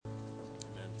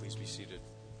Please be seated.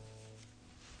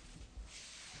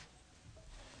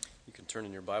 You can turn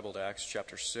in your Bible to Acts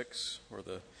chapter 6, where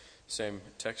the same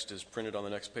text is printed on the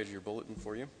next page of your bulletin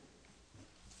for you.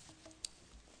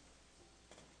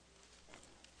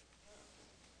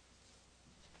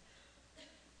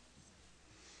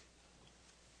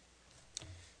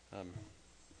 I'm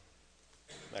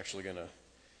actually going to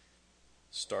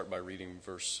start by reading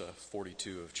verse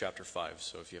 42 of chapter 5,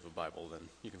 so if you have a Bible, then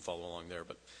you can follow along there.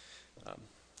 But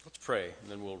let's pray,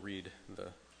 and then we'll read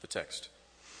the text.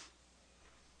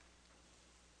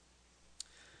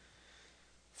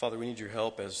 Father, we need your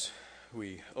help as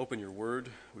we open your word.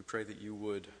 We pray that you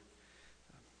would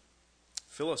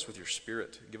fill us with your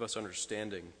Spirit, give us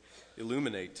understanding,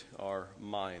 illuminate our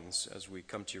minds as we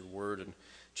come to your word, and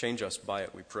change us by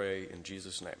it, we pray in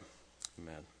Jesus' name.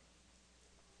 Amen.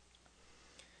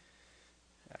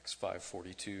 Acts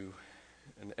 5:42.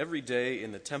 And every day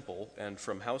in the temple and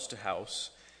from house to house,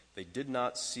 they did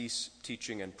not cease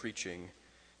teaching and preaching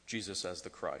Jesus as the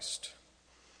Christ.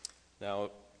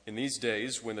 Now, in these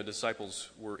days, when the disciples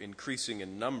were increasing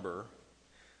in number,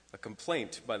 a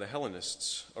complaint by the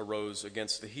Hellenists arose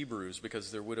against the Hebrews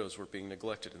because their widows were being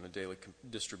neglected in the daily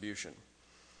distribution.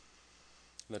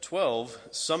 And the 12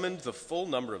 summoned the full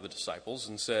number of the disciples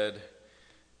and said,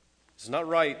 "It's not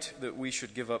right that we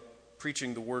should give up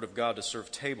preaching the word of God to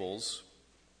serve tables.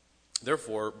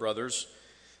 Therefore, brothers,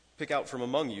 pick out from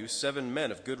among you 7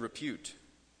 men of good repute,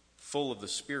 full of the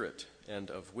Spirit and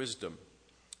of wisdom,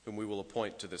 whom we will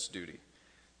appoint to this duty.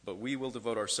 But we will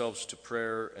devote ourselves to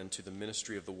prayer and to the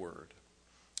ministry of the word."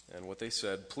 And what they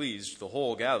said pleased the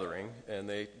whole gathering, and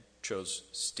they chose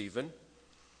Stephen,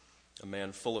 a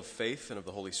man full of faith and of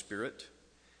the Holy Spirit,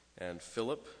 and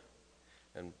Philip,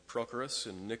 and Prochorus,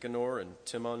 and Nicanor, and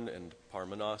Timon, and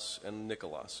Parmenas, and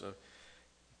Nicholas, a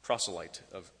proselyte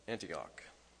of Antioch.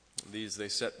 These they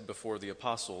set before the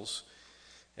apostles,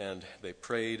 and they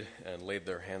prayed and laid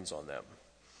their hands on them.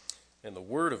 And the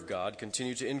word of God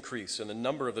continued to increase, and the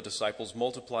number of the disciples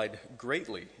multiplied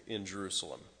greatly in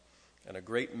Jerusalem. And a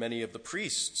great many of the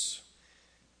priests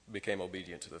became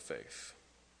obedient to the faith.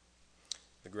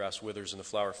 The grass withers and the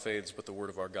flower fades, but the word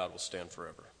of our God will stand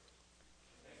forever.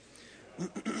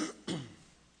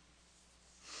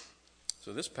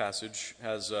 So this passage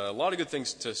has a lot of good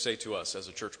things to say to us as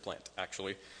a church plant,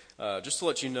 actually. Just to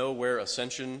let you know where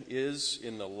Ascension is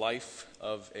in the life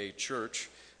of a church,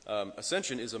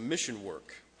 Ascension is a mission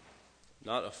work,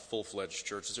 not a full-fledged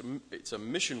church. It's a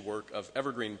mission work of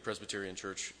Evergreen Presbyterian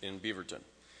Church in Beaverton.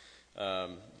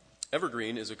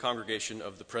 Evergreen is a congregation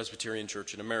of the Presbyterian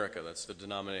Church in America. That's the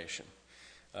denomination.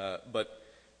 But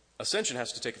Ascension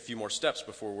has to take a few more steps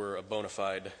before we're a bona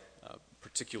fide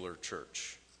particular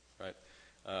church, right,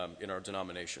 in our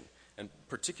denomination. And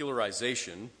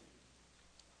particularization,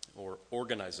 or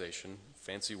organization,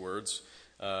 fancy words,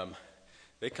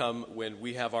 they come when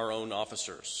we have our own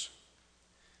officers.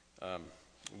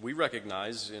 We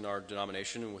recognize in our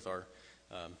denomination and with our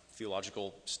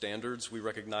theological standards, we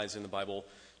recognize in the Bible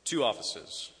 2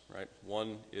 offices, right?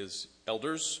 One is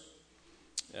elders,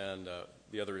 and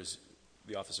the other is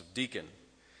the office of deacon.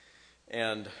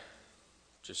 And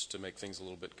just to make things a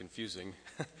little bit confusing,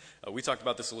 we talked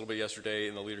about this a little bit yesterday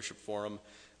in the leadership forum.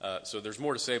 So there's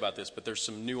more to say about this, but there's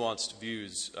some nuanced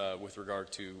views with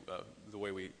regard to the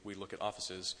way we look at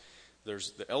offices.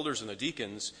 There's the elders and the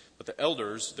deacons, but the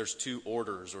elders, there's 2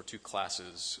 orders or 2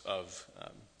 classes of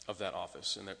that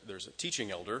office. And there's a teaching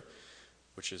elder,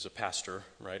 which is a pastor,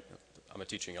 right? I'm a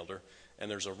teaching elder. And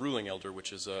there's a ruling elder,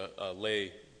 which is a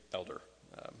lay elder.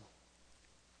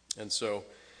 And so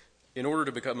in order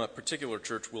to become a particular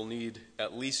church, we'll need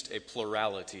at least a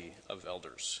plurality of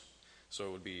elders. So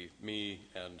it would be me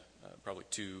and probably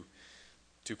two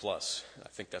plus. I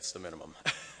think that's the minimum.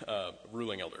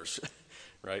 Ruling elders,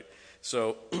 right?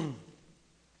 So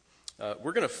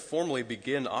we're going to formally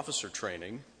begin officer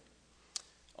training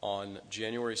on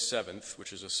January 7th,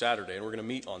 which is a Saturday. And we're going to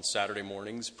meet on Saturday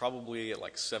mornings, probably at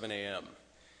like 7 a.m.,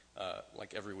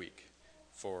 like every week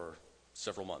for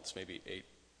several months, maybe 8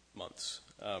 months.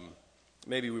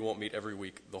 Maybe we won't meet every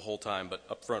week the whole time, but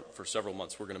up front for several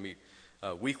months we're going to meet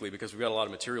weekly because we've got a lot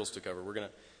of materials to cover. We're going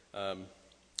to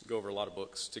go over a lot of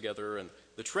books together, and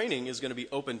the training is going to be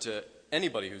open to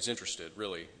anybody who's interested,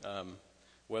 really.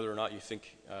 Whether or not you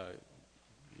think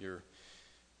you're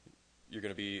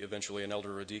going to be eventually an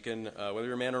elder or a deacon, whether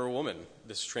you're a man or a woman,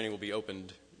 this training will be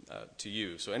opened to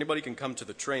you. So anybody can come to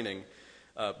the training,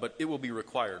 but it will be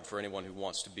required for anyone who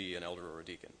wants to be an elder or a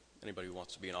deacon, anybody who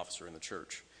wants to be an officer in the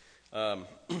church. And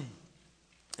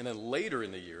then later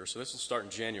in the year, so this will start in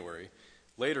January,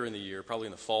 later in the year, probably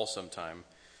in the fall sometime,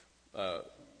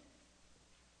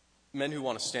 men who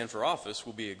want to stand for office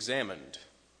will be examined,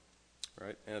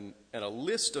 right? And a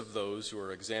list of those who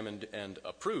are examined and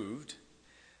approved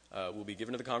will be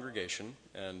given to the congregation,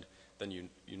 and then you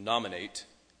nominate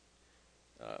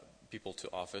people to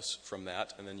office from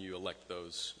that, and then you elect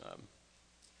those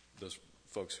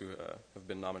folks who have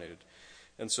been nominated.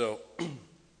 And so,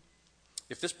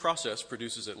 if this process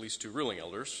produces at least 2 ruling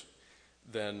elders,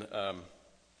 then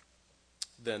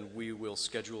we will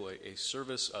schedule a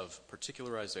service of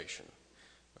particularization,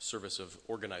 a service of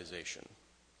organization.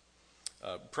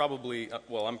 Probably,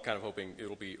 I'm kind of hoping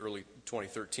it'll be early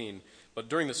 2013, but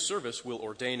during the service, we'll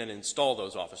ordain and install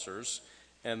those officers,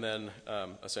 and then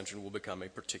Ascension will become a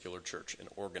particular church, an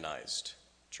organized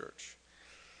church.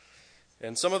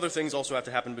 And some other things also have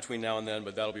to happen between now and then,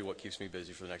 but that'll be what keeps me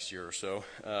busy for the next year or so.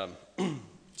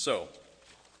 So,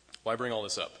 why bring all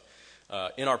this up?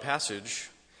 In our passage,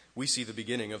 we see the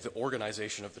beginning of the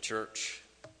organization of the church.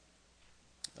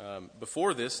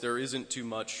 Before this, there isn't too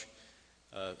much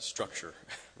structure,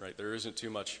 right? There isn't too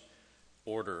much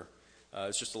order.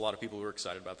 It's just a lot of people who are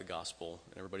excited about the gospel,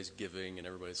 and everybody's giving, and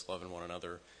everybody's loving one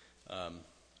another.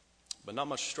 But not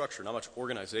much structure, not much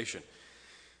organization.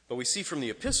 But we see from the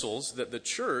epistles that the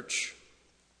church,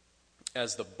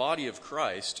 as the body of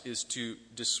Christ, is to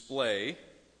display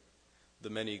the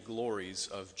many glories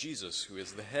of Jesus, who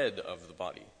is the head of the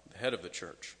body, the head of the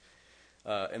church.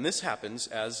 And this happens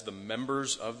as the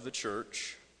members of the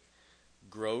church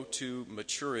grow to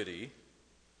maturity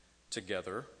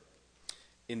together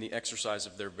in the exercise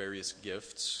of their various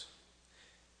gifts,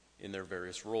 in their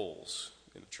various roles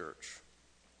in the church.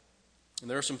 And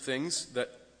there are some things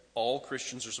that all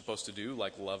Christians are supposed to do,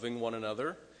 like loving one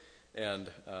another and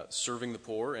serving the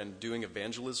poor and doing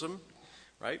evangelism,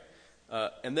 right?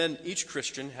 And then each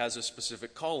Christian has a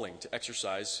specific calling to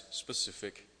exercise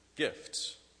specific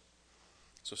gifts.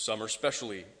 So some are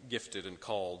specially gifted and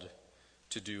called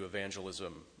to do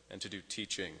evangelism and to do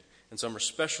teaching. And some are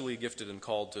specially gifted and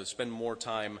called to spend more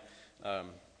time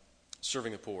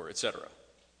serving the poor, etc.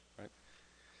 Right?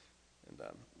 And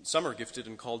some are gifted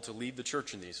and called to lead the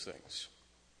church in these things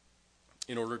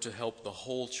in order to help the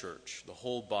whole church, the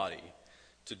whole body,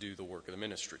 to do the work of the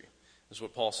ministry. This is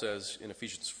what Paul says in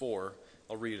Ephesians 4.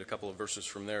 I'll read a couple of verses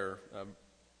from there.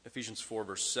 Ephesians 4,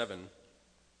 verse 7.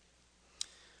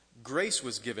 Grace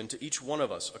was given to each one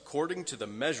of us according to the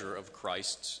measure of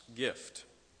Christ's gift.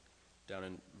 Down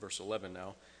in verse 11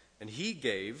 now. And he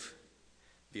gave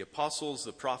the apostles,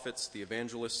 the prophets, the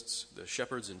evangelists, the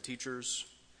shepherds and teachers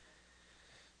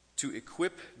to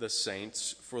equip the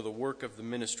saints for the work of the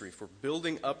ministry, for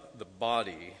building up the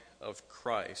body of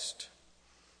Christ,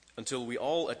 until we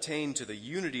all attain to the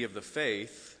unity of the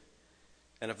faith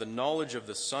and of the knowledge of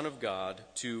the Son of God,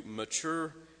 to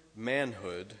mature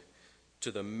manhood,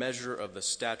 to the measure of the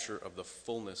stature of the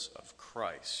fullness of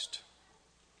Christ.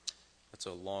 That's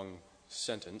a long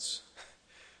sentence,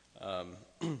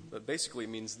 but basically it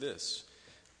means this.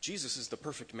 Jesus is the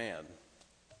perfect man,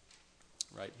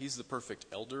 right? He's the perfect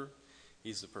elder.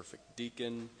 He's the perfect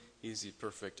deacon. He's the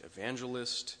perfect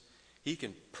evangelist. He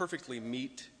can perfectly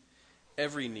meet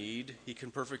every need. He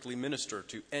can perfectly minister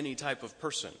to any type of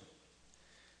person.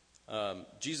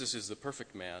 Jesus is the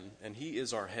perfect man, and he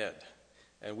is our head,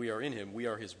 and we are in him. We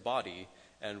are his body,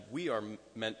 and we are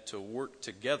meant to work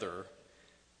together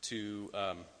to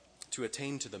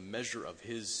attain to the measure of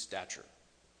his stature,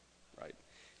 right?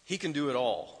 He can do it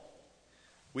all.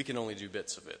 We can only do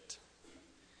bits of it.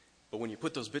 But when you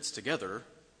put those bits together,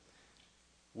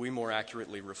 we more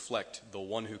accurately reflect the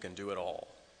one who can do it all,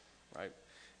 right?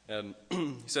 And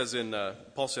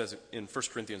Paul says in 1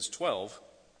 Corinthians 12,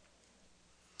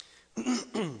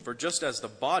 for just as the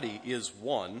body is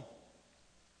one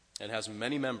and has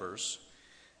many members,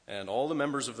 and all the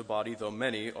members of the body, though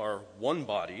many, are one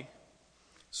body,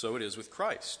 so it is with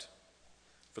Christ.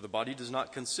 For the body does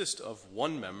not consist of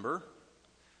one member,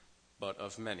 but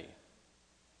of many.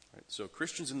 Right? So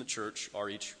Christians in the church are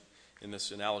each, in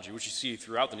this analogy, which you see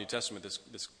throughout the New Testament,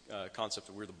 this concept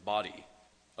that we're the body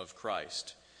of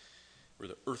Christ. We're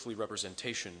the earthly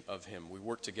representation of him. We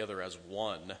work together as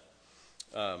one.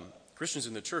 Christians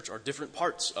in the church are different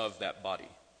parts of that body,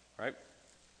 right?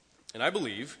 And I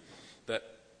believe that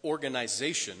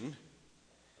organization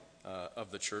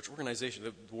of the church,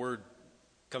 the word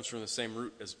comes from the same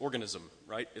root as organism,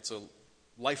 right? It's a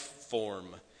life form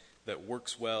that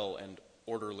works well and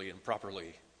orderly and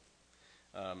properly.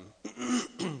 And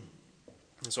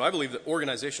so I believe that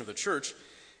organization of the church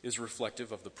is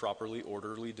reflective of the properly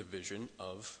orderly division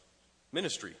of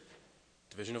ministry,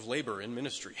 division of labor in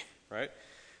ministry, right?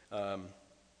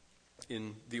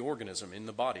 In the organism, in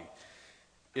the body.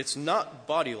 It's not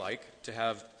body-like to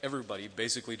have everybody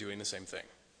basically doing the same thing,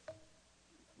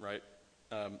 right?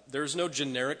 There's no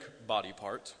generic body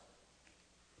part.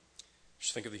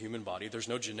 Just think of the human body. There's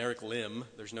no generic limb.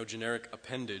 There's no generic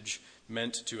appendage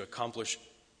meant to accomplish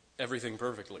everything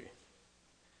perfectly.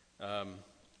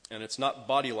 And it's not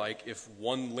body-like if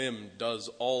one limb does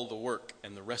all the work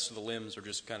and the rest of the limbs are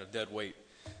just kind of dead weight,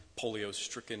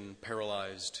 polio-stricken,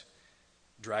 paralyzed,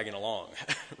 dragging along,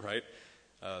 right?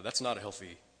 That's not a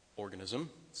healthy organism.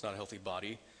 It's not a healthy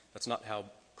body. That's not how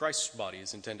Christ's body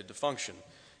is intended to function.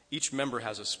 Each member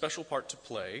has a special part to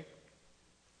play,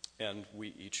 and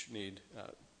we each need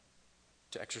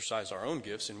to exercise our own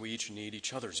gifts, and we each need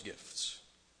each other's gifts,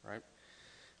 right?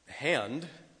 The hand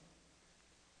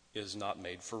is not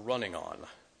made for running on,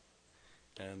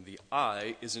 and the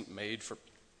eye isn't made for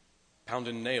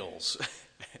pounding nails,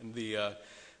 and the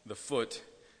foot,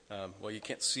 well, you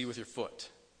can't see with your foot,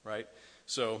 right?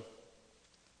 So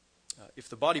if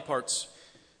the body parts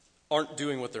aren't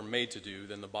doing what they're made to do,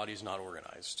 then the body's not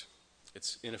organized.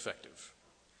 It's ineffective.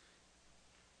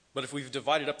 But if we've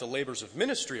divided up the labors of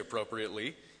ministry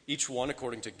appropriately, each one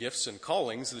according to gifts and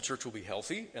callings, the church will be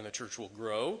healthy and the church will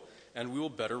grow, and we will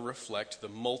better reflect the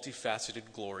multifaceted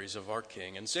glories of our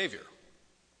King and Savior.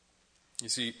 You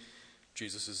see,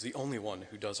 Jesus is the only one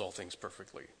who does all things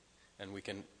perfectly, and we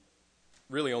can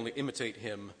really only imitate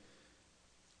him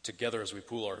together as we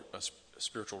pool our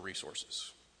spiritual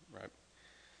resources, right?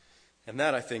 And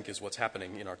that, I think, is what's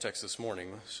happening in our text this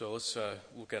morning. So let's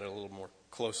look at it a little more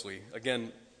closely.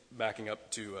 Again, backing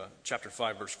up to chapter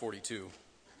 5, verse 42.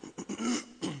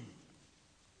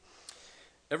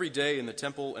 Every day in the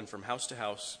temple and from house to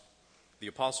house, the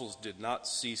apostles did not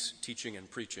cease teaching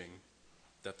and preaching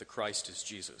that the Christ is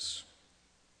Jesus.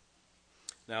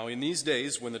 Now, in these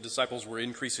days, when the disciples were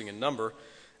increasing in number,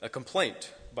 a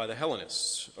complaint by the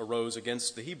Hellenists arose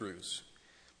against the Hebrews,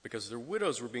 because their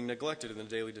widows were being neglected in the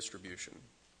daily distribution.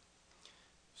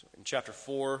 So in chapter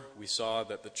 4, we saw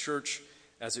that the church,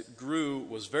 as it grew,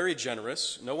 was very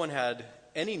generous. No one had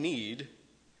any need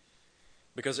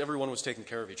because everyone was taking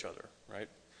care of each other, right?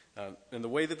 And the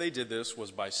way that they did this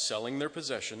was by selling their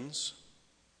possessions.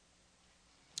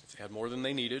 If they had more than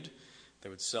they needed, they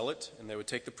would sell it, and they would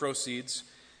take the proceeds,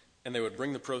 and they would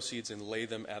bring the proceeds and lay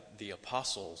them at the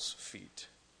apostles' feet.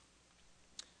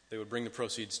 They would bring the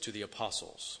proceeds to the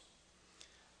apostles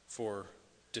for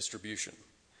distribution.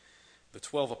 The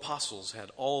 12 apostles had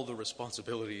all the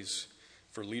responsibilities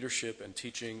for leadership and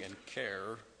teaching and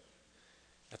care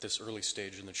at this early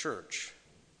stage in the church.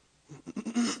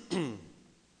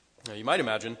 Now, you might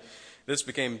imagine this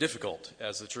became difficult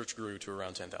as the church grew to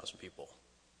around 10,000 people.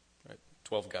 Right?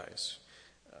 12 guys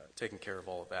taking care of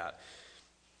all of that.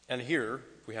 And here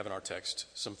we have in our text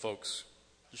some folks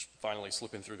just finally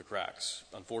slipping through the cracks,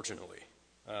 unfortunately.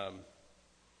 But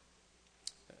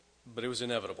it was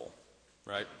inevitable,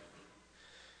 right?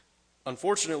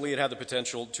 Unfortunately, it had the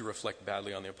potential to reflect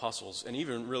badly on the apostles and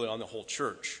even really on the whole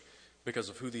church because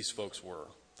of who these folks were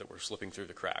that were slipping through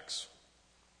the cracks.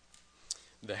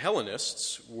 The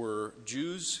Hellenists were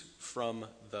Jews from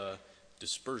the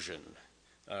dispersion.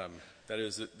 That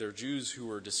is, they're Jews who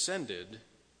were descended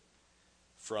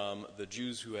from the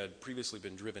Jews who had previously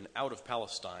been driven out of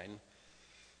Palestine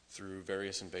through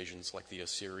various invasions like the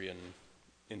Assyrian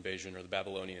invasion or the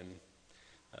Babylonian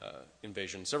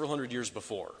invasion several hundred years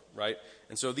before, right?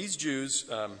 And so these Jews,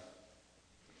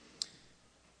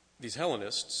 these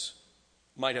Hellenists,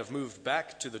 might have moved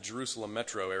back to the Jerusalem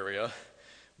metro area,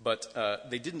 but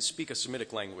they didn't speak a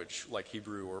Semitic language like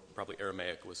Hebrew or probably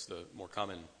Aramaic was the more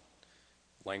common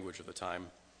language of the time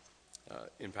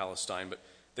in Palestine, but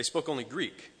they spoke only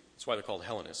Greek. That's why they're called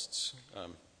Hellenists.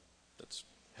 That's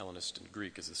Hellenist and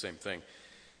Greek is the same thing.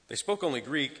 They spoke only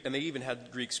Greek, and they even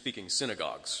had Greek-speaking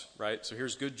synagogues, right? So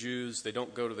here's good Jews. They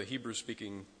don't go to the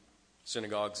Hebrew-speaking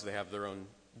synagogues. They have their own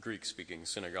Greek-speaking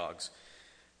synagogues.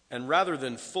 And rather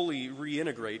than fully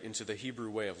reintegrate into the Hebrew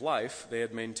way of life, they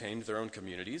had maintained their own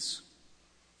communities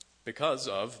because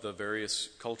of the various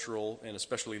cultural and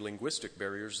especially linguistic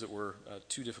barriers that were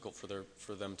too difficult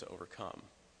for them to overcome.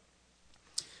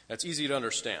 That's easy to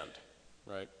understand,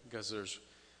 right? Because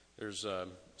there's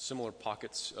similar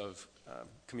pockets of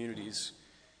communities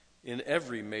in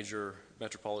every major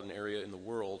metropolitan area in the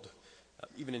world,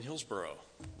 even in Hillsborough,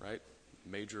 right?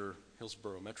 Major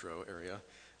Hillsborough metro area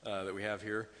that we have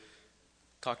here.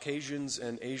 Caucasians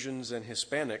and Asians and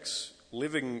Hispanics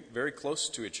living very close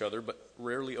to each other but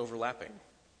rarely overlapping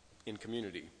in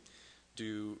community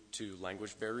due to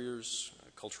language barriers,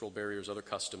 cultural barriers, other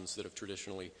customs that have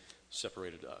traditionally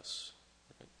separated us.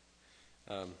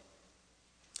 Right?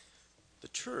 The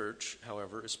church,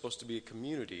 however, is supposed to be a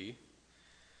community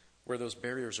where those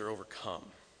barriers are overcome.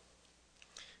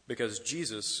 because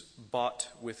Jesus bought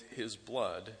with his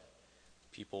blood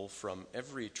people from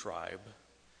every tribe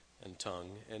and tongue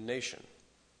and nation.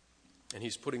 And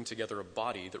he's putting together a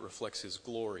body that reflects his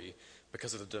glory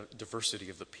because of the diversity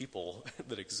of the people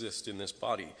that exist in this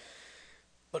body.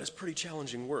 But it's pretty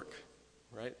challenging work,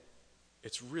 right?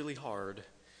 It's really hard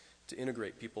to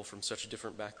integrate people from such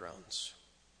different backgrounds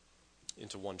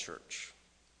into one church.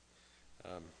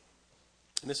 And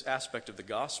this aspect of the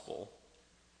gospel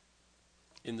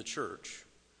in the church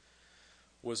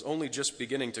was only just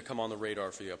beginning to come on the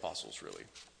radar for the apostles, really.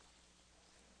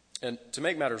 And to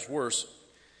make matters worse,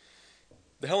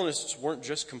 the Hellenists weren't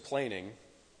just complaining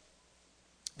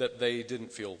that they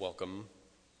didn't feel welcome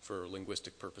for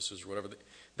linguistic purposes or whatever.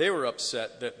 They were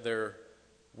upset that their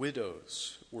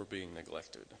widows were being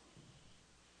neglected.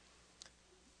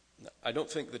 I don't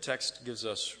think the text gives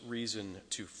us reason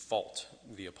to fault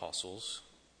the apostles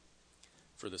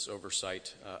for this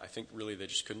oversight. I think really they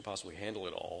just couldn't possibly handle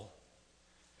it all.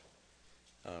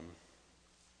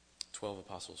 12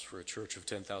 apostles for a church of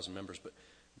 10,000 members, but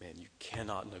man, you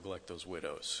cannot neglect those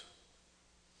widows,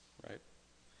 right?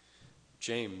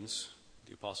 James,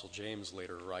 the apostle James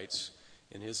later writes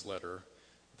in his letter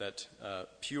that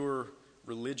pure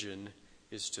religion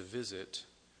is to visit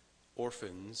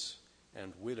orphans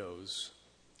and widows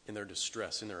in their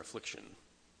distress, in their affliction,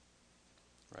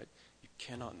 right? You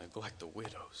cannot neglect the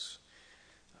widows.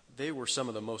 They were some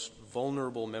of the most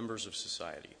vulnerable members of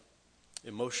society,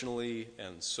 emotionally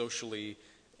and socially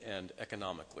and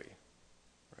economically,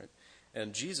 right?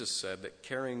 And Jesus said that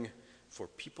caring for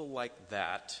people like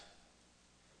that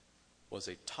was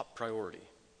a top priority.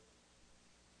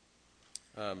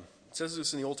 It says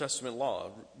this in the Old Testament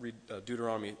law. Read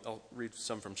Deuteronomy. I'll read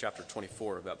some from chapter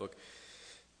 24 of that book.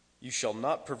 You shall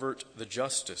not pervert the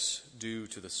justice due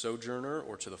to the sojourner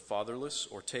or to the fatherless,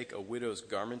 or take a widow's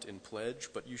garment in pledge,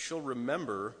 but you shall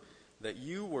remember that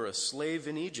you were a slave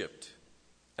in Egypt,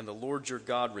 and the Lord your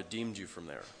God redeemed you from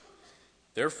there.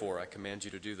 Therefore, I command you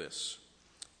to do this.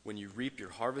 When you reap your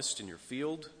harvest in your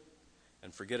field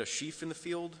and forget a sheaf in the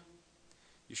field,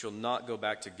 you shall not go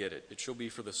back to get it. It shall be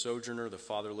for the sojourner, the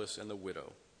fatherless, and the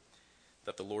widow,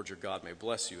 that the Lord your God may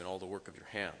bless you in all the work of your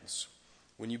hands.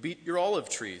 When you beat your olive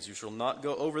trees, you shall not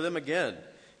go over them again.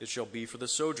 It shall be for the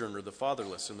sojourner, the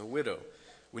fatherless, and the widow.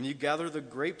 When you gather the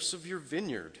grapes of your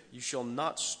vineyard, you shall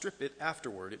not strip it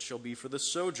afterward. It shall be for the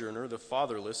sojourner, the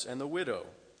fatherless, and the widow.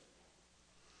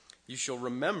 You shall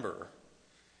remember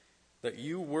that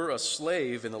you were a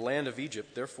slave in the land of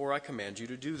Egypt. Therefore, I command you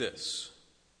to do this.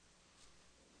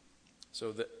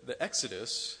 So the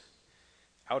Exodus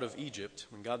out of Egypt,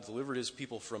 when God delivered his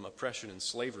people from oppression and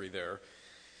slavery there,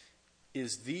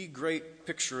 is the great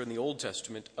picture in the Old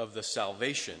Testament of the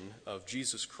salvation of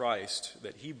Jesus Christ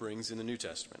that he brings in the New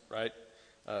Testament, right?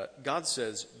 God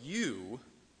says, you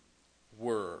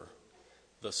were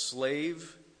the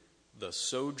slave, the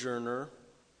sojourner,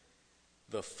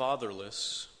 the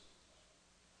fatherless,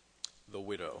 the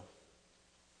widow.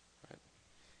 Right?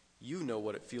 You know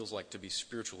what it feels like to be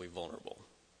spiritually vulnerable.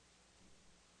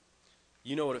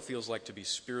 You know what it feels like to be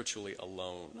spiritually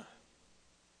alone.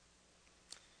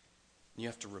 You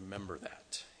have to remember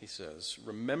that, he says.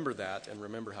 Remember that, and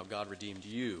remember how God redeemed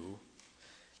you,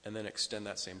 and then extend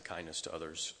that same kindness to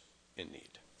others in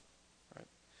need. Right?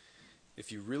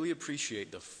 If you really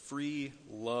appreciate the free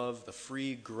love, the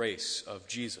free grace of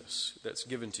Jesus that's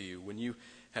given to you when you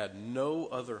had no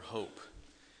other hope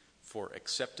for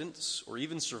acceptance or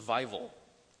even survival,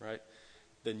 right,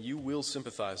 then you will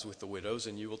sympathize with the widows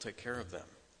and you will take care of them.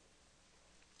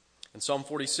 And Psalm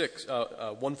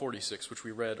 146, which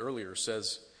we read earlier,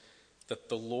 says that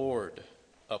the Lord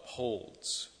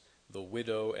upholds the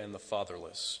widow and the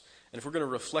fatherless. And if we're going to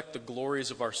reflect the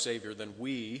glories of our Savior, then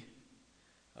we,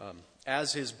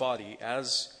 as his body,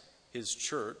 as his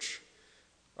church,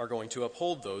 are going to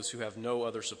uphold those who have no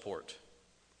other support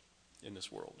in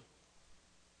this world.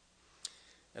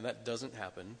 And that doesn't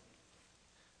happen,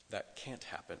 that can't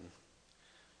happen,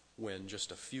 when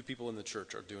just a few people in the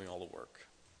church are doing all the work.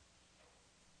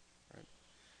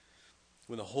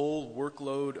 When the whole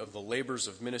workload of the labors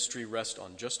of ministry rest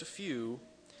on just a few,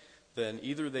 then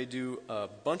either they do a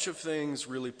bunch of things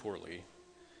really poorly,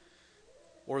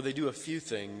 or they do a few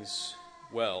things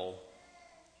well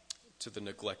to the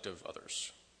neglect of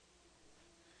others.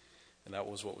 And that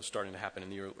was what was starting to happen in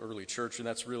the early church, and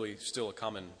that's really still a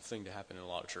common thing to happen in a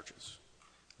lot of churches.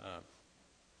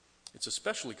 It's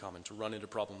especially common to run into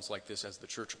problems like this as the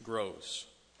church grows,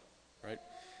 right?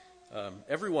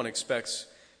 Everyone expects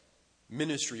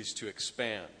ministries to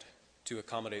expand to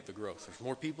accommodate the growth. There's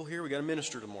more people here, we got to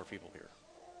minister to more people here,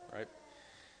 right?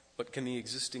 But can the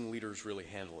existing leaders really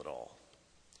handle it all?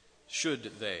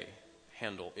 Should they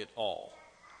handle it all?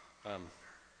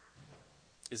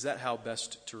 Is that how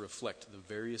best to reflect the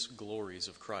various glories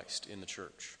of Christ in the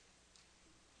church?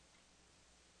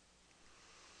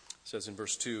 It says in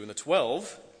verse 2, "And the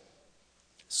 12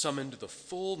 summoned the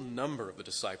full number of the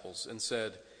disciples and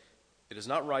said, 'It is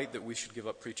not right that we should give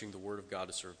up preaching the word of God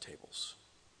to serve tables.'"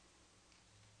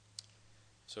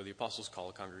 So the apostles call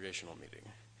a congregational meeting,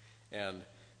 and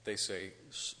they say,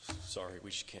 "Sorry,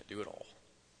 we just can't do it all."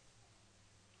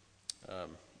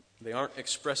 They aren't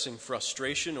expressing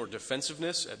frustration or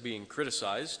defensiveness at being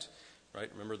criticized,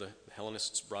 right? Remember, the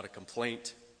Hellenists brought a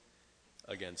complaint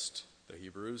against the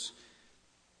Hebrews.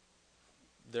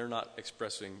 They're not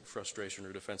expressing frustration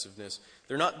or defensiveness.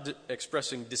 They're not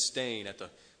expressing disdain at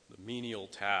the menial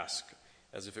task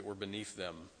as if it were beneath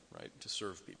them, right, to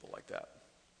serve people like that.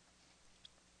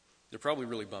 They're probably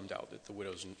really bummed out that the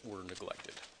widows were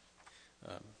neglected.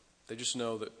 They just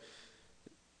know that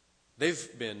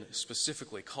they've been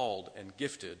specifically called and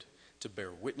gifted to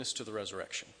bear witness to the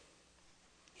resurrection,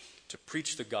 to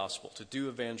preach the gospel, to do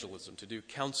evangelism, to do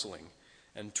counseling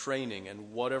and training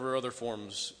and whatever other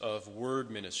forms of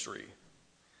word ministry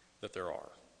that there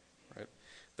are. Right?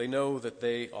 They know that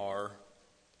they are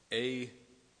a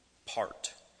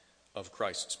part of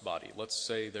Christ's body. Let's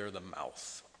say they're the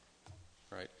mouth,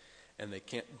 right? And they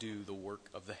can't do the work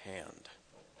of the hand.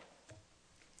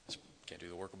 Can't do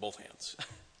the work of both hands.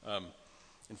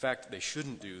 In fact, they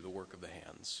shouldn't do the work of the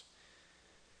hands.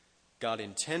 God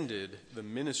intended the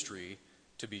ministry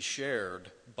to be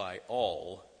shared by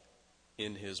all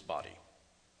in his body.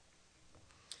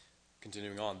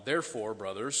 Continuing on, "Therefore,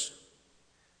 brothers,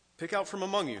 pick out from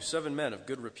among you 7 men of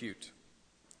good repute,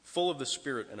 full of the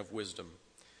Spirit and of wisdom,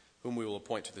 whom we will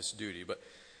appoint to this duty. But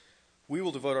we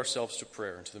will devote ourselves to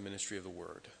prayer and to the ministry of the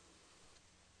word."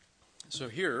 So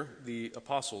here, the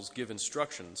apostles give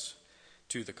instructions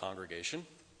to the congregation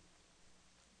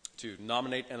to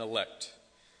nominate and elect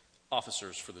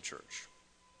officers for the church.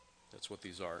 That's what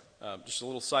these are. Just a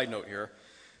little side note here.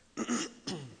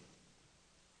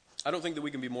 I don't think that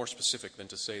we can be more specific than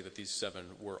to say that these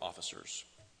 7 were officers,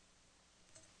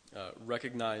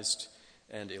 recognized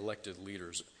and elected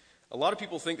leaders. A lot of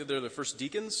people think that they're the first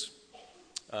deacons.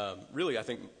 Really, I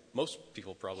think most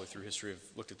people probably through history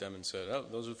have looked at them and said, "Oh,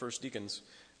 those are the first deacons,"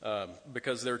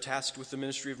 because they're tasked with the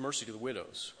ministry of mercy to the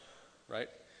widows, right?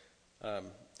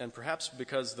 And perhaps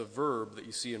because the verb that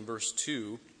you see in verse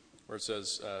 2, where it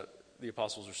says the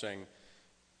apostles are saying,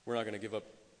 "We're not going to give up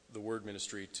the word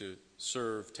ministry to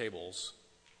serve tables,"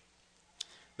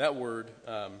 that word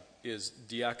is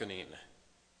diakonine,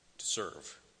 to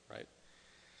serve, right?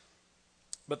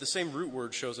 But the same root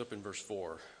word shows up in verse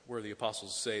 4, where the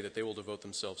apostles say that they will devote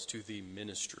themselves to the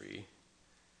ministry,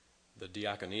 the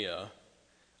diakonia,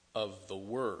 of the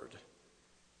word.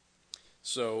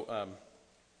 So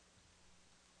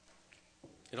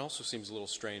it also seems a little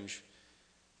strange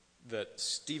that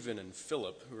Stephen and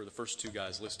Philip, who are the first 2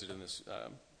 guys listed in this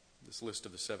list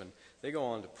of the 7, they go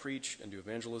on to preach and do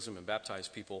evangelism and baptize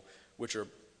people, which are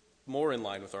more in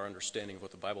line with our understanding of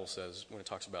what the Bible says when it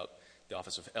talks about the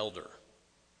office of elder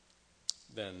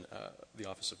than the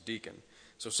office of deacon.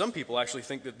 So some people actually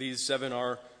think that these 7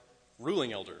 are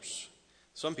ruling elders.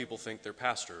 Some people think they're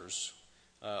pastors.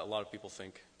 A lot of people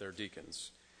think they're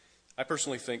deacons. I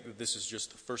personally think that this is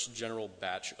just the first general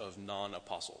batch of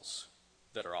non-apostles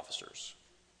that are officers,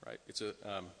 right?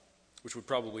 Which would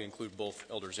probably include both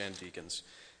elders and deacons.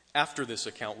 After this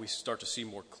account, we start to see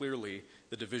more clearly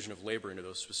the division of labor into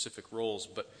those specific roles.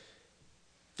 But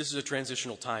this is a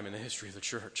transitional time in the history of the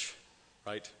church,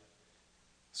 right?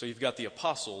 So you've got the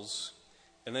apostles,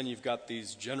 and then you've got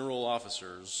these general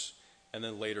officers, and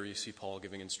then later you see Paul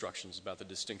giving instructions about the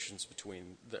distinctions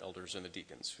between the elders and the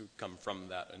deacons who come from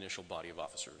that initial body of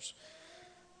officers.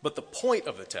 But the point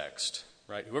of the text,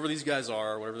 right, whoever these guys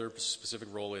are, whatever their specific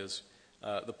role is,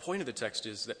 the point of the text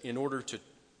is that in order to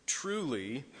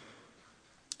truly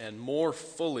and more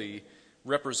fully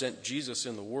represent Jesus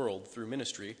in the world through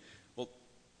ministry, well,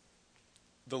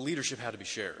 the leadership had to be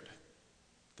shared.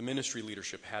 The ministry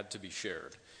leadership had to be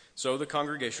shared. So the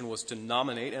congregation was to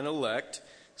nominate and elect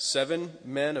 7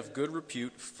 men of good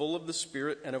repute, full of the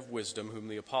Spirit and of wisdom, whom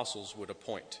the apostles would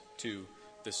appoint to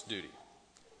this duty.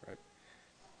 Right?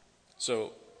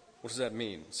 So what does that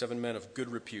mean? 7 men of good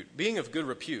repute. Being of good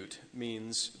repute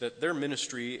means that their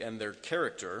ministry and their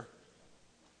character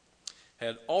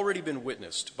had already been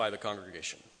witnessed by the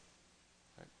congregation.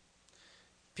 Right?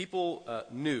 People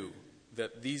knew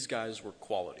that these guys were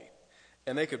quality.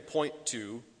 And they could point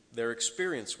to their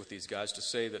experience with these guys to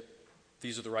say that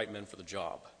these are the right men for the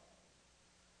job.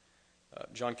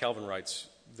 John Calvin writes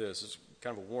this, it's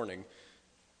kind of a warning.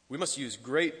 We must use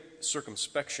great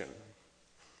circumspection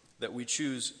that we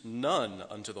choose none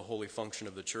unto the holy function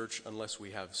of the church unless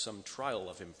we have some trial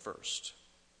of him first.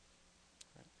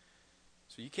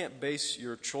 So you can't base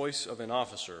your choice of an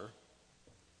officer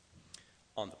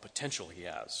on the potential he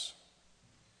has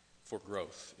for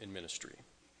growth in ministry,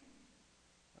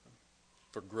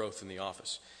 for growth in the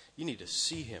office. You need to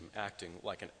see him acting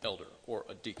like an elder or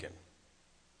a deacon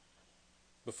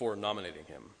before nominating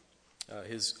him.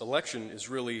 His election is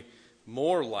really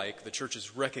more like the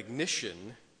church's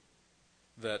recognition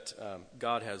that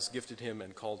God has gifted him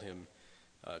and called him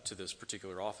to this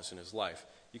particular office in his life.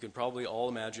 You can probably all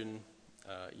imagine,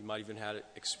 you might even had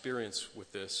experience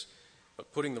with this,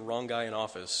 but putting the wrong guy in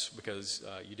office because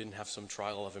you didn't have some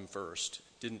trial of him first,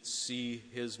 didn't see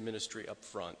his ministry up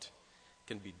front,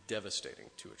 can be devastating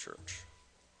to a church.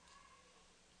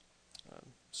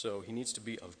 So he needs to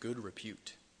be of good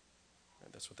repute.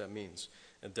 That's what that means.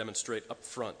 And demonstrate up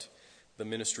front the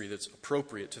ministry that's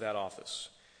appropriate to that office.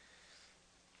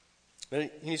 Then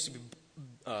he needs to be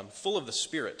full of the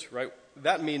Spirit, right?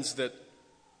 That means that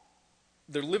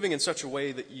they're living in such a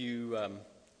way that you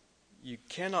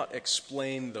cannot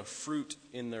explain the fruit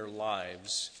in their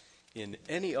lives in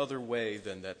any other way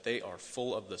than that they are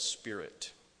full of the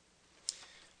Spirit.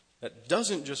 That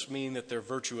doesn't just mean that they're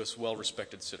virtuous,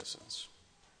 well-respected citizens,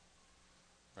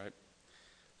 right?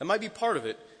 That might be part of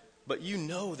it, but you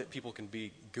know that people can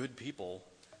be good people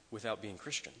without being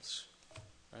Christians,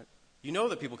 right? You know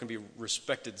that people can be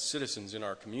respected citizens in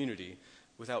our community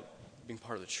without being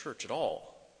part of the church at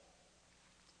all.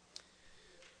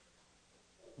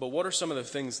 But what are some of the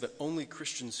things that only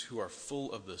Christians who are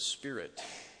full of the Spirit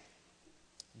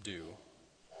do?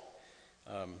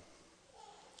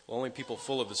 Only people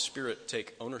full of the Spirit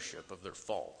take ownership of their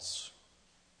faults,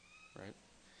 right?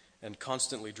 And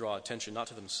constantly draw attention not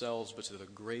to themselves, but to the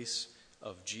grace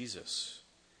of Jesus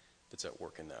that's at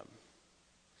work in them.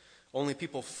 Only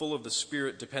people full of the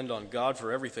Spirit depend on God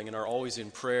for everything and are always in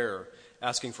prayer,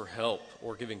 asking for help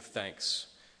or giving thanks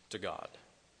to God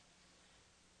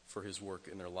for his work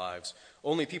in their lives.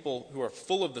 Only people who are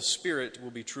full of the Spirit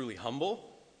will be truly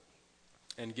humble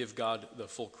and give God the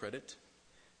full credit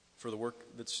for the work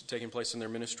that's taking place in their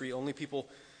ministry. Only people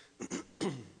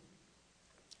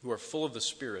who are full of the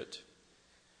Spirit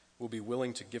will be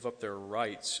willing to give up their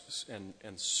rights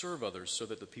and serve others so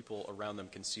that the people around them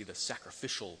can see the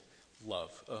sacrificial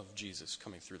love of Jesus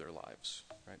coming through their lives.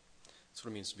 Right? That's what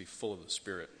it means to be full of the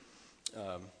Spirit.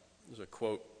 There's a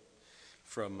quote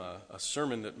from a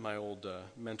sermon that my old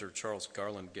mentor Charles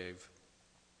Garland gave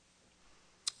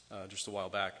just a while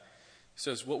back. He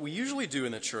says, what we usually do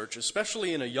in the church,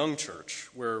 especially in a young church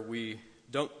where we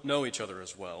don't know each other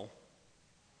as well,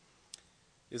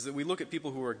 is that we look at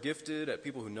people who are gifted, at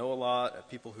people who know a lot, at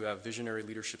people who have visionary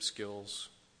leadership skills,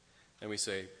 and we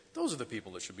say, those are the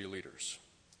people that should be leaders.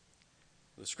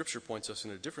 The Scripture points us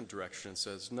in a different direction and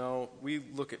says, no, we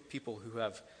look at people who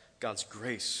have God's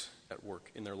grace at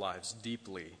work in their lives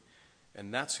deeply,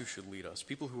 and that's who should lead us,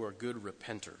 people who are good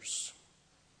repenters.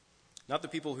 Not the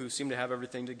people who seem to have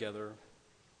everything together,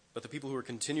 but the people who are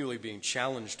continually being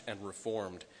challenged and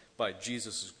reformed by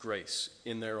Jesus' grace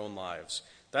in their own lives.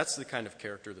 That's the kind of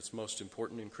character that's most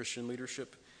important in Christian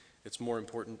leadership. It's more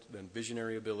important than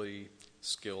visionary ability,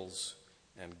 skills,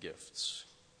 and gifts.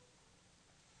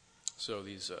 So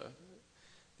these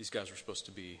guys are supposed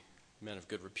to be men of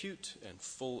good repute and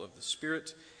full of the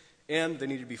Spirit, and they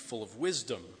need to be full of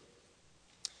wisdom,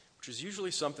 which is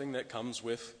usually something that comes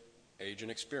with age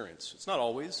and experience. It's not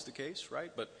always the case,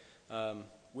 right? But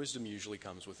wisdom usually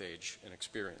comes with age and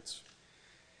experience.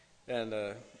 And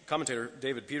commentator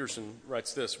David Peterson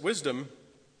writes this: wisdom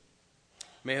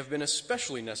may have been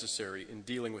especially necessary in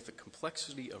dealing with the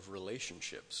complexity of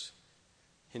relationships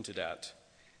hinted at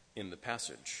in the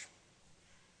passage.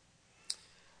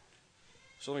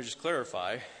 So let me just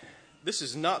clarify. This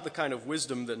is not the kind of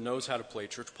wisdom that knows how to play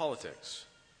church politics,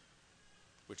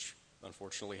 which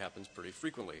unfortunately happens pretty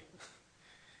frequently.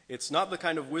 It's not the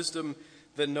kind of wisdom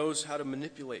that knows how to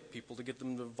manipulate people to get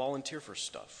them to volunteer for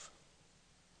stuff.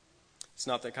 It's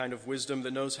not the kind of wisdom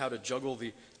that knows how to juggle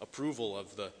the approval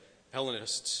of the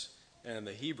Hellenists and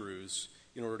the Hebrews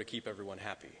in order to keep everyone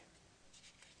happy.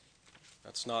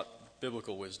 That's not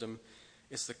biblical wisdom.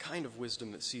 It's the kind of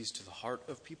wisdom that sees to the heart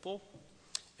of people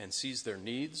and sees their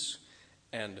needs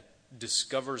and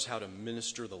discovers how to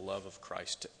minister the love of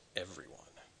Christ to everyone.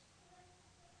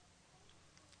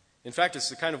 In fact, it's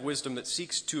the kind of wisdom that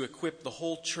seeks to equip the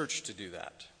whole church to do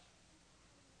that.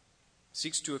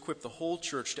 Seeks to equip the whole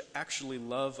church to actually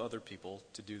love other people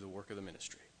to do the work of the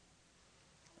ministry.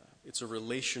 It's a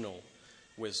relational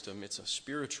wisdom. It's a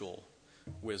spiritual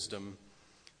wisdom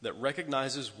that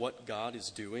recognizes what God is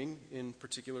doing in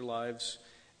particular lives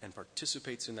and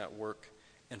participates in that work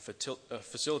and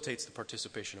facilitates the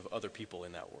participation of other people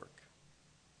in that work.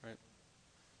 Right?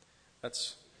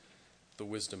 That's the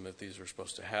wisdom that these are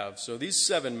supposed to have. So these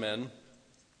 7 men,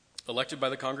 elected by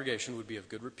the congregation, would be of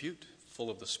good repute, full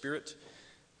of the Spirit,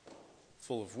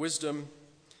 full of wisdom,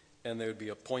 and they would be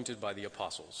appointed by the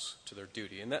apostles to their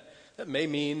duty. And that may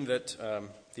mean that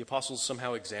the apostles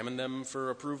somehow examined them for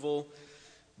approval,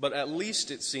 but at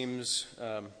least it seems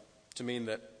to mean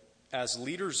that as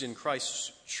leaders in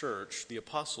Christ's church, the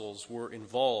apostles were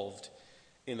involved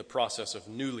in the process of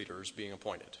new leaders being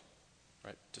appointed.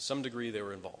 Right? To some degree, they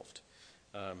were involved.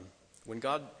 When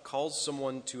God calls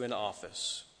someone to an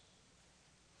office,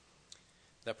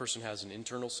 that person has an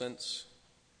internal sense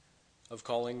of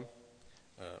calling,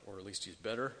 or at least he's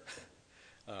better.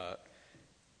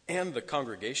 And the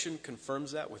congregation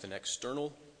confirms that with an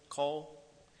external call.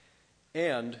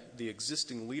 And the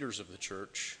existing leaders of the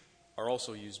church are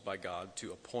also used by God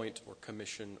to appoint or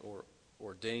commission or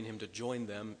ordain him to join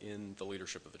them in the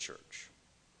leadership of the church.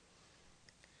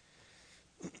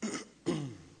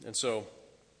 And so,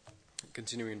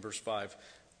 continuing in verse 5,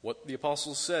 what the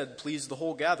apostles said pleased the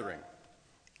whole gathering.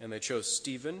 And they chose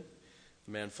Stephen,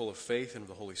 a man full of faith and of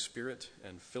the Holy Spirit,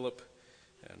 and Philip,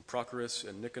 and Prochorus,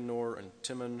 and Nicanor, and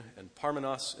Timon, and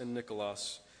Parmenas, and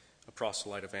Nicholas, a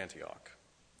proselyte of Antioch.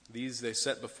 These they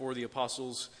set before the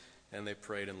apostles, and they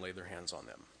prayed and laid their hands on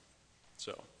them.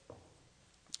 So,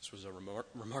 this was a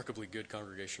remarkably good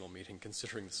congregational meeting,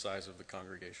 considering the size of the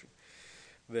congregation.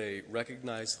 They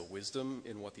recognized the wisdom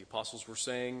in what the apostles were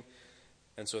saying,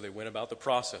 and so they went about the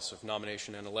process of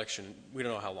nomination and election. We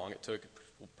don't know how long it took.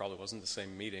 It probably wasn't the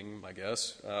same meeting, I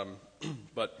guess.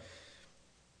 But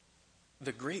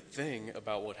the great thing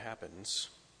about what happens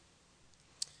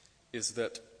is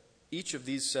that each of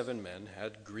these 7 men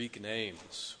had Greek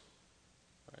names,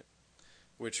 right?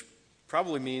 Which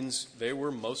probably means they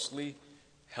were mostly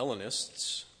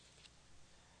Hellenists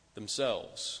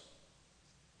themselves.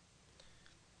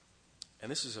 And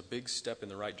this is a big step in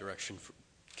the right direction for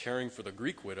caring for the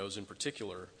Greek widows in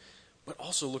particular, but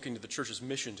also looking to the church's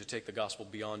mission to take the gospel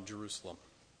beyond Jerusalem,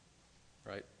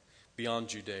 right? Beyond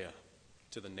Judea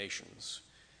to the nations.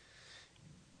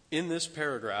 In this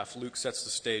paragraph, Luke sets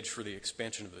the stage for the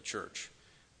expansion of the church.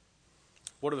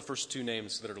 What are the first 2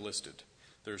 names that are listed?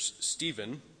 There's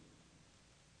Stephen,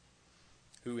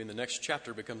 who in the next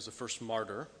chapter becomes the first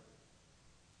martyr.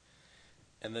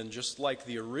 And then just like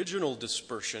the original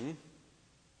dispersion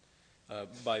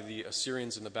by the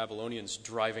Assyrians and the Babylonians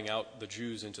driving out the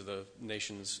Jews into the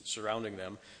nations surrounding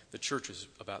them, the church is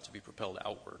about to be propelled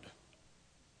outward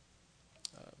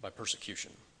by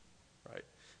persecution, right?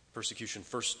 Persecution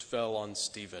first fell on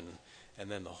Stephen, and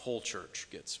then the whole church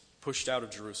gets pushed out of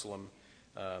Jerusalem.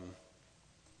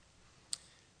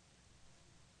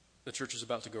 The church is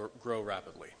about to grow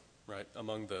rapidly, right,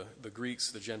 among the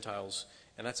Greeks, the Gentiles,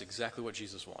 and that's exactly what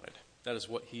Jesus wanted. That is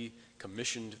what he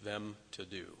commissioned them to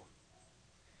do.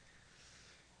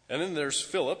 And then there's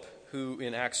Philip, who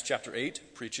in Acts chapter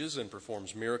 8 preaches and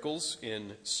performs miracles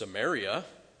in Samaria,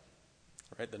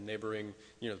 right, the neighboring,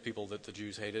 the people that the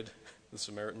Jews hated, the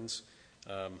Samaritans.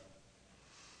 And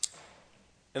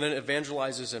then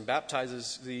evangelizes and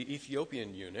baptizes the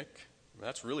Ethiopian eunuch.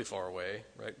 That's really far away,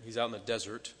 right? He's out in the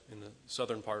desert in the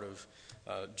southern part of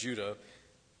Judah,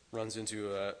 runs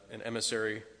into an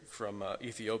emissary from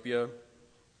Ethiopia,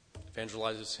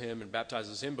 evangelizes him and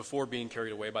baptizes him before being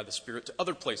carried away by the Spirit to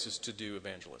other places to do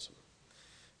evangelism,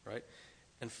 right?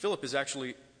 And Philip is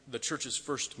actually the church's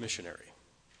first missionary,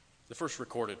 the first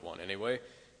recorded one anyway.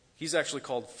 He's actually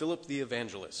called Philip the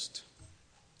Evangelist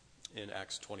in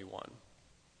Acts 21.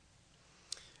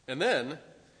 And then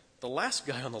the last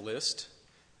guy on the list,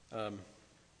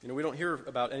 we don't hear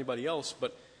about anybody else,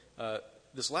 but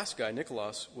this last guy,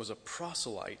 Nicholas, was a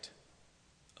proselyte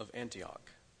of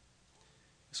Antioch.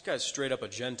 This guy's straight up a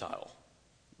Gentile,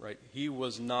 right? He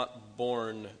was not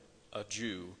born a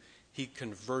Jew. He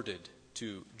converted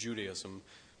to Judaism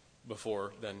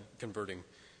before then converting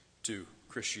to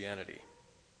Christianity,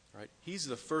 right? He's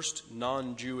the first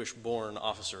non-Jewish born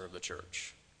officer of the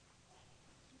church.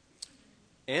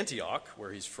 Antioch,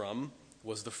 where he's from,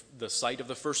 was the site of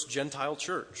the first Gentile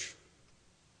church.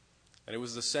 And it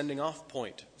was the sending off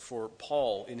point for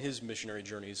Paul in his missionary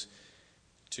journeys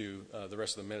to the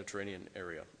rest of the Mediterranean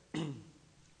area.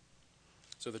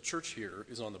 So the church here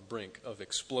is on the brink of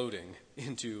exploding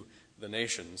into the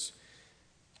nations.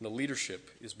 And the leadership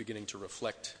is beginning to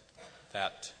reflect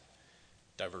that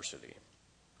diversity,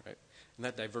 right? And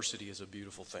that diversity is a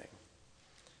beautiful thing.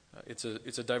 It's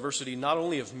a diversity not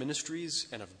only of ministries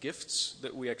and of gifts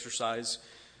that we exercise,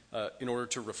 in order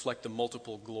to reflect the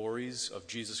multiple glories of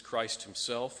Jesus Christ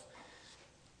himself.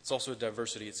 It's also a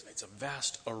diversity. It's a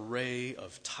vast array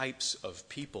of types of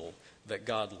people that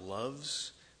God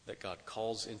loves, that God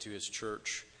calls into his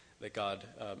church, that God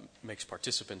makes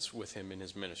participants with him in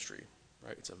his ministry.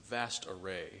 Right? It's a vast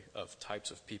array of types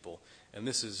of people, and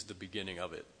this is the beginning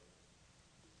of it.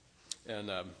 And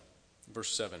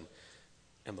verse 7,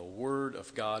 and the word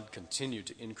of God continued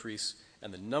to increase,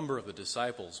 and the number of the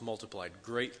disciples multiplied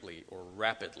greatly or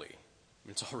rapidly.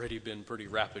 It's already been pretty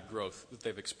rapid growth that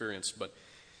they've experienced, but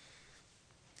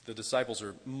the disciples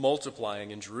are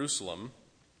multiplying in Jerusalem,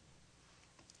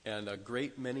 and a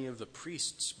great many of the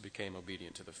priests became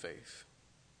obedient to the faith.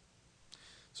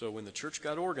 So when the church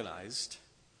got organized,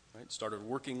 right, started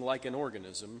working like an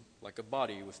organism, like a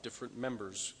body with different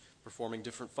members performing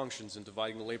different functions and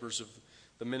dividing the labors of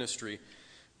the ministry,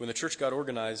 when the church got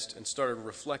organized and started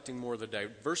reflecting more the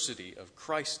diversity of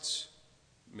Christ's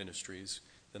ministries,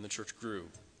 then the church grew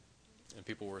and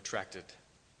people were attracted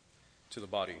to the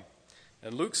body.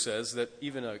 And Luke says that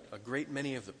even a great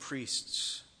many of the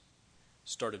priests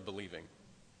started believing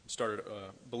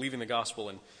the gospel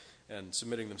and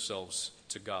submitting themselves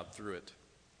to God through it.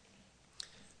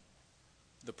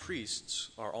 The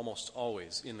priests are almost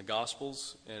always, in the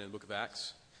Gospels and in the book of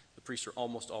Acts, the priests are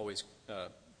almost always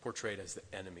portrayed as the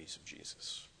enemies of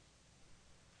Jesus,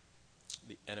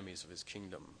 the enemies of his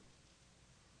kingdom.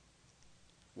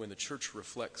 When the church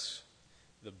reflects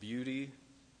the beauty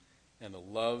and the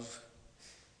love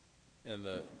and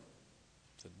the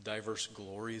diverse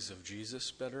glories of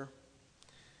Jesus better,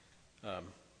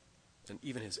 and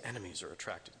even his enemies are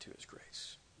attracted to his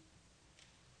grace.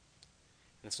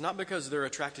 And it's not because they're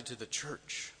attracted to the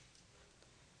church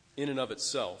in and of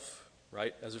itself,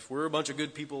 right? As if we're a bunch of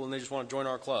good people and they just want to join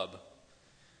our club.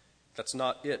 That's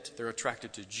not it. They're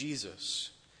attracted to Jesus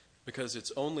because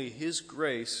it's only his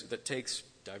grace that takes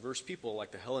diverse people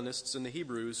like the Hellenists and the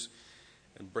Hebrews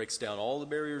and breaks down all the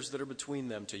barriers that are between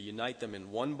them to unite them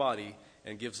in one body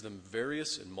and gives them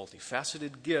various and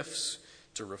multifaceted gifts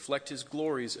to reflect his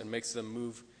glories and makes them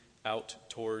move out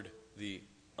toward the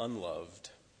unloved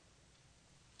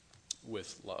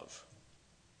with love.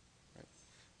 Right?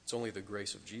 It's only the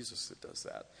grace of Jesus that does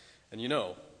that. And you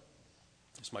know,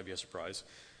 this might be a surprise,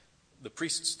 the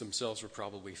priests themselves were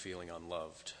probably feeling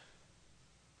unloved.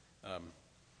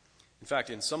 In fact,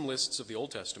 in some lists of the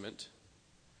Old Testament,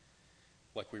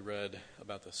 like we read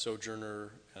about the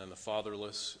sojourner and the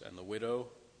fatherless and the widow,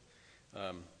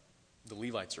 the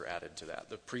Levites are added to that.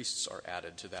 The priests are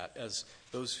added to that as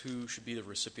those who should be the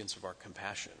recipients of our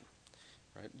compassion.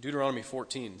 Right? Deuteronomy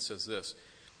 14 says this,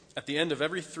 at the end of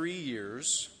every 3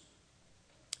 years,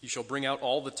 you shall bring out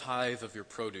all the tithe of your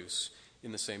produce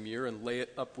in the same year and lay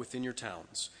it up within your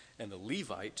towns. And the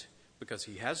Levite, because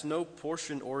he has no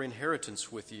portion or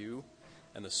inheritance with you,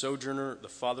 and the sojourner, the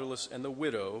fatherless, and the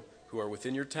widow who are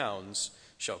within your towns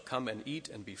shall come and eat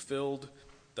and be filled,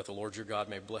 that the Lord your God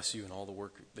may bless you in all the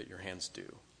work that your hands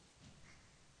do.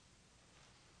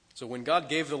 So when God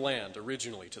gave the land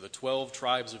originally to the 12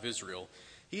 tribes of Israel,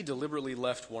 he deliberately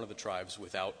left one of the tribes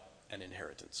without an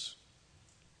inheritance.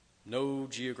 No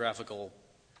geographical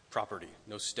property,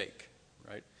 no stake,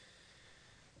 right?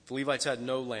 The Levites had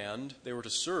no land. They were to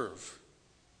serve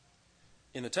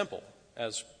in the temple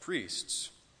as priests.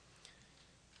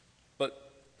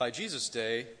 But by Jesus'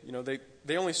 day,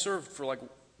 they only served for like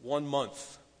 1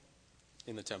 month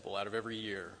in the temple out of every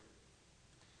year.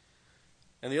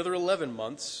 And the other 11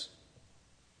 months,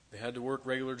 they had to work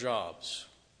regular jobs.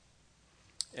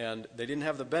 And they didn't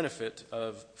have the benefit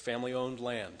of family-owned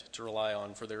land to rely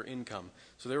on for their income.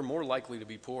 So they were more likely to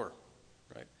be poor,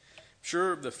 right?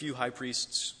 Sure, the few high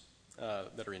priests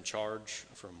that are in charge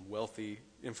from wealthy,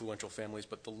 influential families,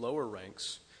 but the lower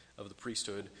ranks of the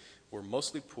priesthood were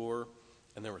mostly poor,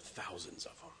 and there were thousands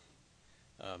of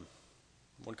them.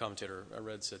 One commentator I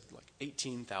read said like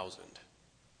 18,000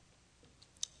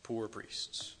 poor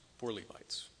priests, poor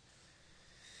Levites.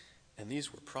 And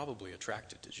these were probably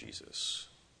attracted to Jesus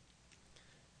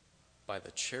by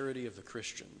the charity of the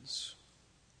Christians,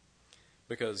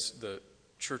 because the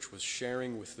church was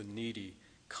sharing with the needy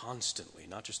constantly,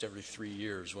 not just every 3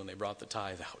 years when they brought the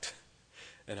tithe out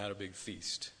and had a big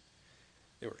feast.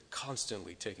 They were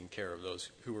constantly taking care of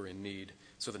those who were in need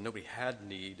so that nobody had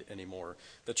need anymore.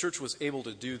 The church was able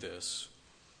to do this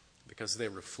because they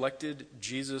reflected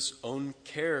Jesus' own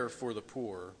care for the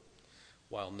poor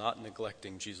while not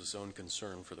neglecting Jesus' own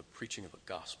concern for the preaching of the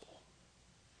gospel.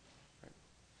 Right?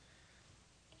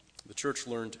 The church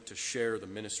learned to share the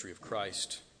ministry of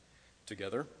Christ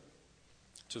together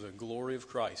to the glory of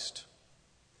Christ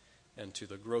and to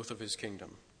the growth of his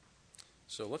kingdom.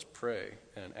 So let's pray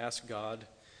and ask God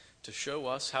to show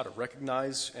us how to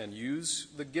recognize and use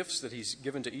the gifts that he's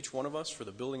given to each one of us for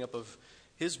the building up of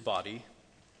his body,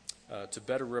 to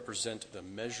better represent the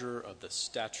measure of the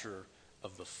stature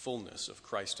of the fullness of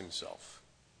Christ himself.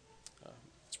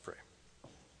 Let's pray.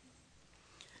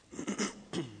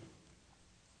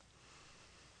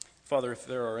 Father, if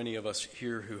there are any of us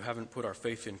here who haven't put our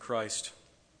faith in Christ,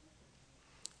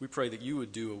 we pray that you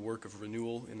would do a work of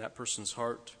renewal in that person's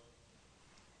heart,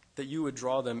 that you would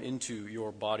draw them into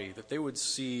your body, that they would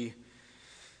see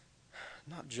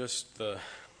not just the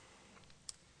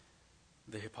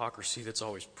hypocrisy that's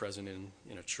always present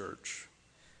in a church,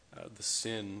 the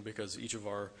sin, because each of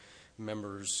our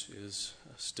members is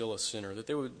still a sinner, that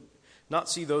they would not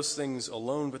see those things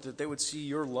alone, but that they would see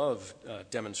your love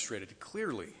demonstrated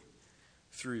clearly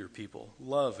through your people,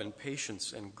 love and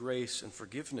patience and grace and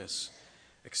forgiveness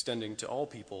extending to all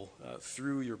people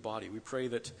through your body. We pray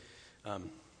that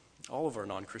all of our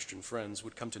non-Christian friends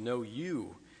would come to know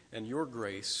you and your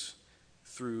grace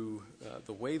through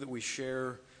the way that we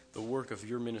share the work of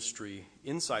your ministry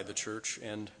inside the church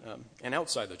and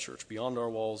outside the church, beyond our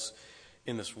walls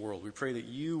in this world. We pray that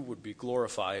you would be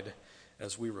glorified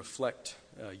as we reflect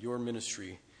your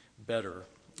ministry better.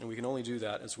 And we can only do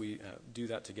that as we do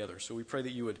that together. So we pray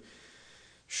that you would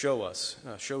show us,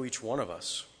 show each one of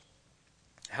us,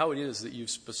 how it is that you've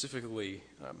specifically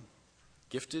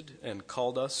gifted and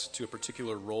called us to a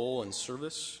particular role and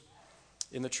service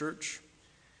in the church,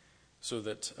 so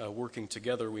that working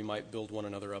together we might build one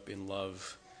another up in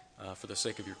love for the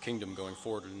sake of your kingdom going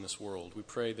forward in this world. We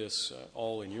pray this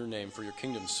all in your name for your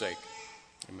kingdom's sake.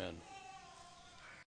 Amen.